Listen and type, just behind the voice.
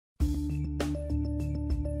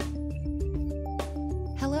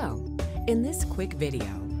In this quick video,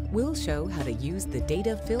 we'll show how to use the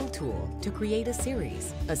Data Fill tool to create a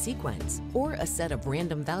series, a sequence, or a set of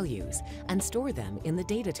random values and store them in the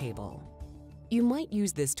data table. You might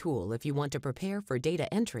use this tool if you want to prepare for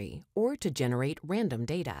data entry or to generate random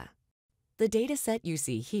data. The dataset you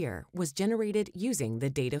see here was generated using the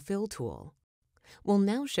Data Fill tool. We'll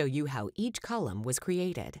now show you how each column was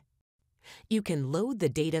created. You can load the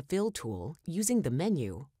Data Fill tool using the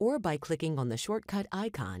menu or by clicking on the shortcut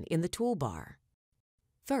icon in the toolbar.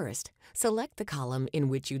 First, select the column in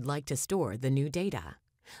which you'd like to store the new data.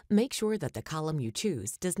 Make sure that the column you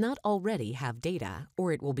choose does not already have data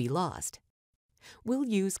or it will be lost. We'll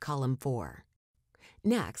use column 4.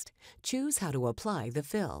 Next, choose how to apply the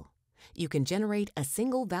fill. You can generate a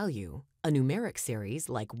single value, a numeric series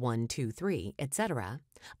like 1, 2, 3, etc.,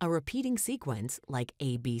 a repeating sequence like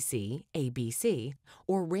ABC, ABC,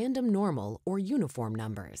 or random normal or uniform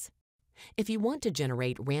numbers. If you want to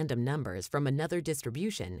generate random numbers from another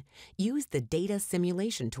distribution, use the Data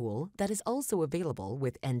Simulation tool that is also available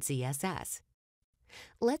with NCSS.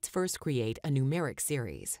 Let's first create a numeric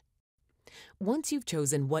series. Once you've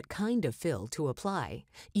chosen what kind of fill to apply,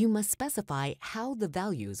 you must specify how the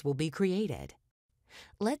values will be created.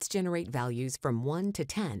 Let's generate values from 1 to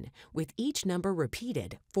 10 with each number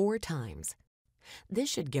repeated 4 times. This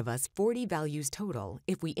should give us 40 values total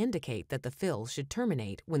if we indicate that the fill should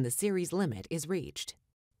terminate when the series limit is reached.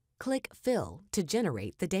 Click Fill to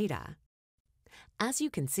generate the data. As you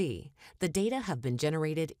can see, the data have been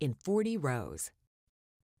generated in 40 rows.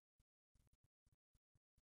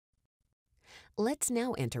 Let's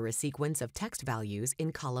now enter a sequence of text values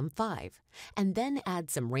in column 5, and then add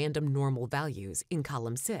some random normal values in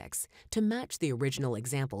column 6 to match the original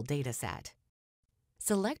example dataset.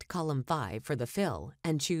 Select column 5 for the fill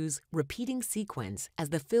and choose Repeating Sequence as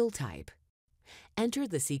the fill type. Enter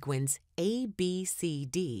the sequence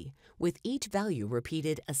ABCD with each value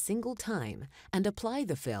repeated a single time and apply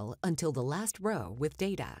the fill until the last row with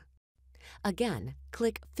data. Again,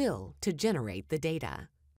 click Fill to generate the data.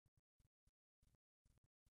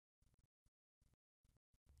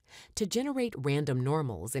 To generate random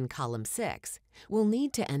normals in column 6, we'll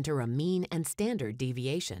need to enter a mean and standard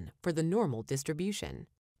deviation for the normal distribution.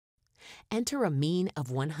 Enter a mean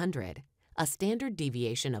of 100, a standard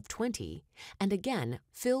deviation of 20, and again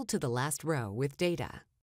fill to the last row with data.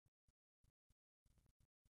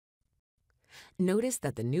 Notice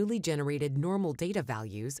that the newly generated normal data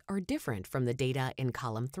values are different from the data in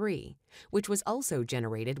column 3, which was also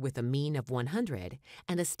generated with a mean of 100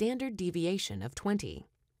 and a standard deviation of 20.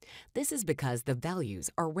 This is because the values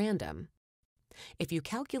are random. If you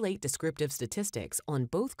calculate descriptive statistics on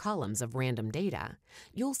both columns of random data,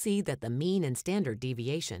 you'll see that the mean and standard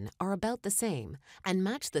deviation are about the same and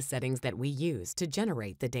match the settings that we use to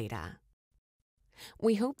generate the data.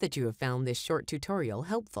 We hope that you have found this short tutorial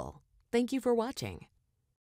helpful. Thank you for watching.